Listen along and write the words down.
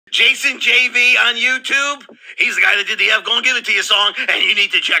Jason JV on YouTube. He's the guy that did the F Gonna Give It To You song, and you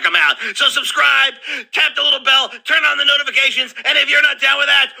need to check him out. So subscribe, tap the little bell, turn on the notifications, and if you're not down with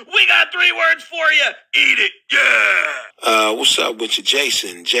that, we got 3 words for you. Eat it, yeah! What's up with you,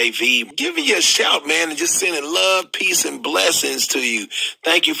 Jason JV? Giving you a shout, man, and just sending love, peace, and blessings to you.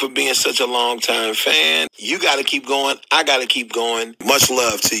 Thank you for being such a long-time fan. You got to keep going. I got to keep going. Much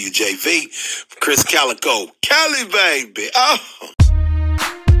love to you, JV. Chris Calico. Cali, baby. Oh.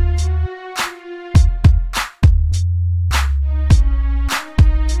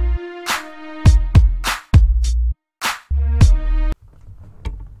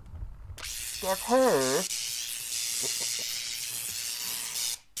 Hey.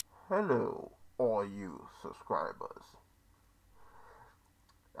 Hello, all you subscribers.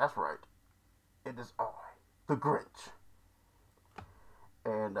 That's right. It is I, the Grinch.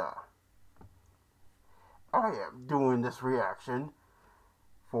 And, I am doing this reaction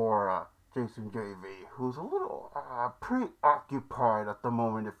for, Jason JV, who's a little, preoccupied at the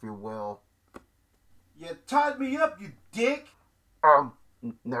moment, if you will. You tied me up, you dick!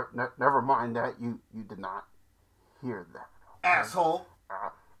 Never mind that. You did not hear that. Okay? Asshole!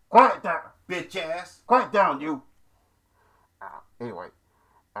 Quiet down! Bitch ass! Quiet down, you! Anyway,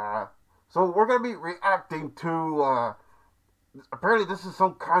 so we're gonna be reacting to, apparently this is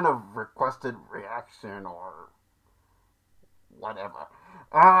some kind of requested reaction or whatever.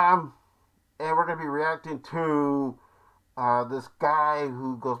 And we're gonna be reacting to, this guy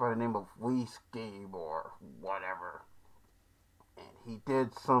who goes by the name of Skeem or whatever. And he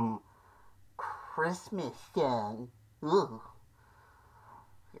did some Christmas song. Ugh.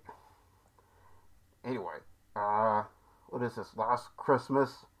 Anyway, what is this? Last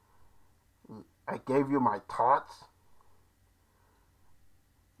Christmas, I gave you my Tots.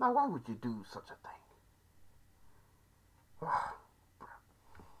 Now, why would you do such a thing?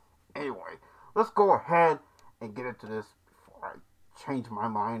 Anyway, let's go ahead and get into this before I change my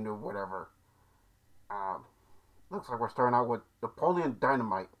mind or whatever. Looks like we're starting out with Napoleon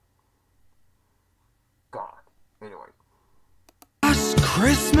Dynamite. God. Anyway. Last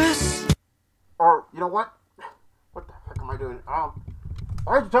Christmas? Or, you know what? What the heck am I doing? Why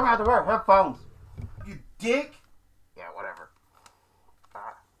did you tell me I have to wear headphones? You dick! Yeah, whatever.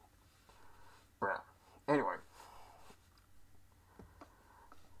 Bruh. Anyway.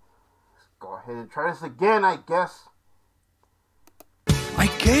 Let's go ahead and try this again, I guess. I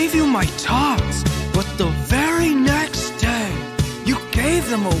gave you my Tots, but the very next day, you gave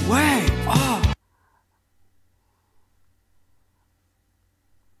them away. Oh.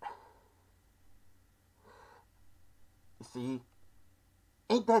 See,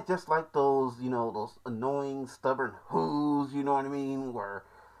 ain't that just like those, those annoying, stubborn who's, you know what I mean, where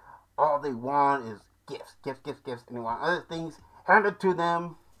all they want is gifts, and they want other things handed to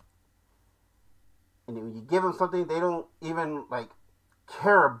them, and then when you give them something, they don't even,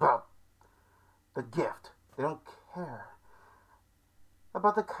 care about the gift. They don't care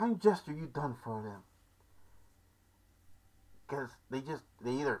about the kind gesture you've done for them, because they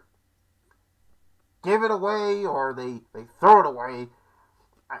either give it away or they throw it away.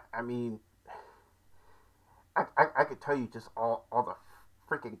 I mean, I could tell you just all the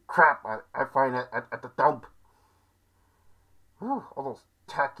freaking crap I find at the dump. Whew, all those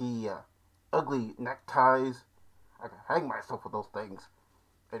tacky, ugly neckties. I could hang myself with those things.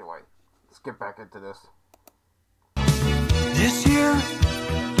 Anyway, let's get back into this. This year,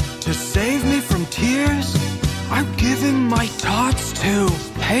 to save me from tears, I'm giving my Tots to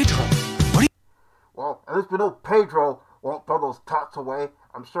Pedro. Well, at least we know Pedro won't throw those Tots away.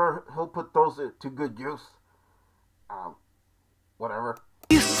 I'm sure he'll put those to good use. Whatever. What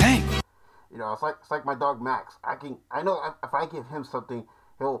do you think? It's like my dog Max. I know if I give him something,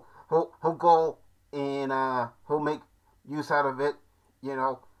 he'll go and he'll make use out of it.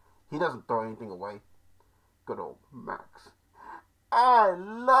 He doesn't throw anything away. Good old Max. I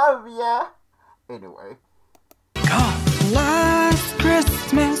love ya. Anyway. God, last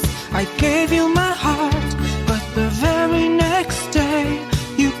Christmas I gave you my heart, but the very next day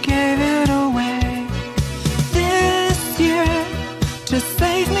you gave it away. This year, to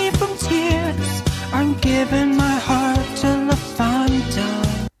save me from tears, I'm giving my heart to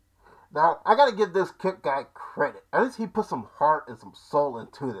LaFonda. Now, I gotta give this Kip guy credit. At least he put some heart and some soul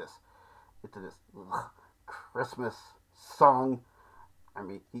into this Christmas song. I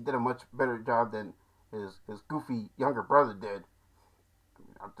mean, he did a much better job than his goofy younger brother did.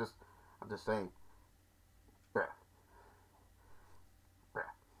 I'm just saying. Bruh.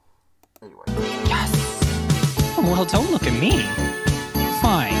 Anyway. Yes! Well, don't look at me.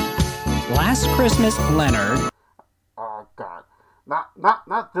 Fine. Last Christmas, Leonard. Oh, God.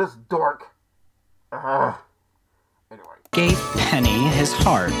 Not this dork. Anyway. Gave Penny his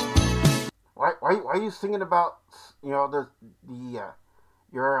heart. Why are you singing about, you know,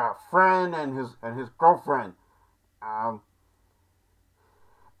 your friend and his girlfriend? I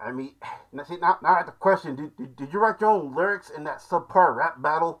mean, now I have the question: Did you write your own lyrics in that subpar rap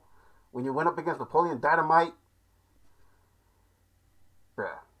battle when you went up against Napoleon Dynamite?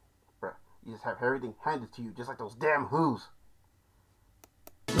 Bruh, you just have everything handed to you, just like those damn Who's.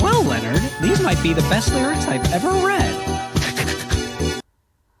 Well, Leonard, these might be the best lyrics I've ever read.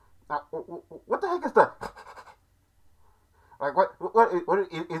 What the heck is that? Like, what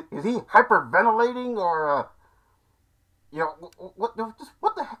is he hyperventilating or, you know, what the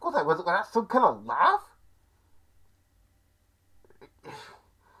heck was that? Was that some kind of laugh?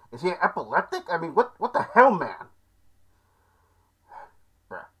 Is he epileptic? I mean, what the hell, man?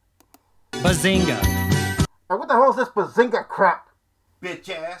 Bruh. Bazinga. And what the hell is this bazinga crap? Bitch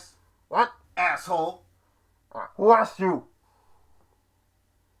ass. What? Asshole. Who asked you?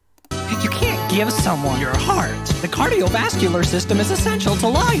 You can't give someone your heart. The cardiovascular system is essential to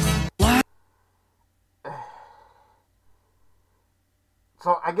life.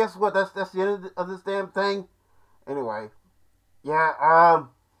 So I guess what? That's the end of this damn thing. Anyway, yeah. I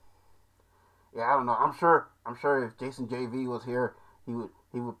don't know. I'm sure if Jason JV was here, he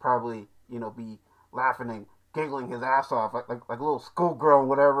would probably, you know, be laughing and giggling his ass off like a little schoolgirl and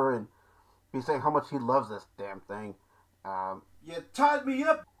whatever, and be saying how much he loves this damn thing. You tied me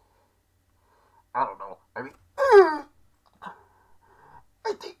up. I don't know. I mean, I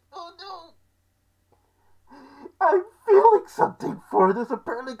think, oh no, I'm feeling something for this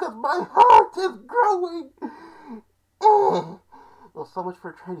apparently because my heart is growing. Well, so much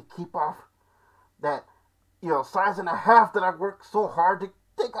for trying to keep off that, you know, size and a half that I've worked so hard to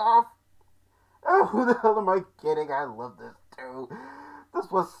take off. Oh, who the hell am I kidding? I love this too. This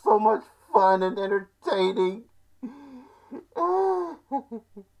was so much fun and entertaining.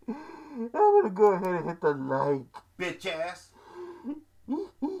 I'm gonna go ahead and hit the like. Bitch ass.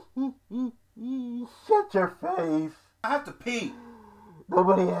 Shut your face. I have to pee.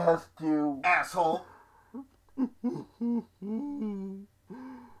 Nobody asked you. Asshole.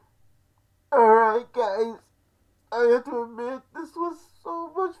 Alright, guys. I have to admit, this was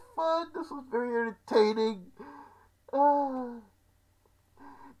so much fun. This was very entertaining.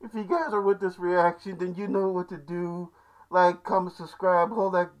 If you guys are with this reaction, then you know what to do. Like, comment, subscribe, all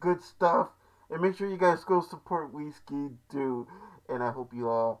that good stuff. And make sure you guys go support Whiskey too. And I hope you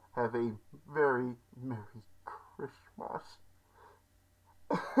all have a very Merry Christmas.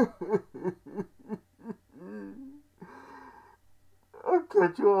 I'll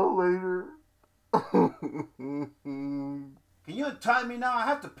catch you all later. Can you untie me now? I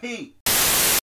have to pee.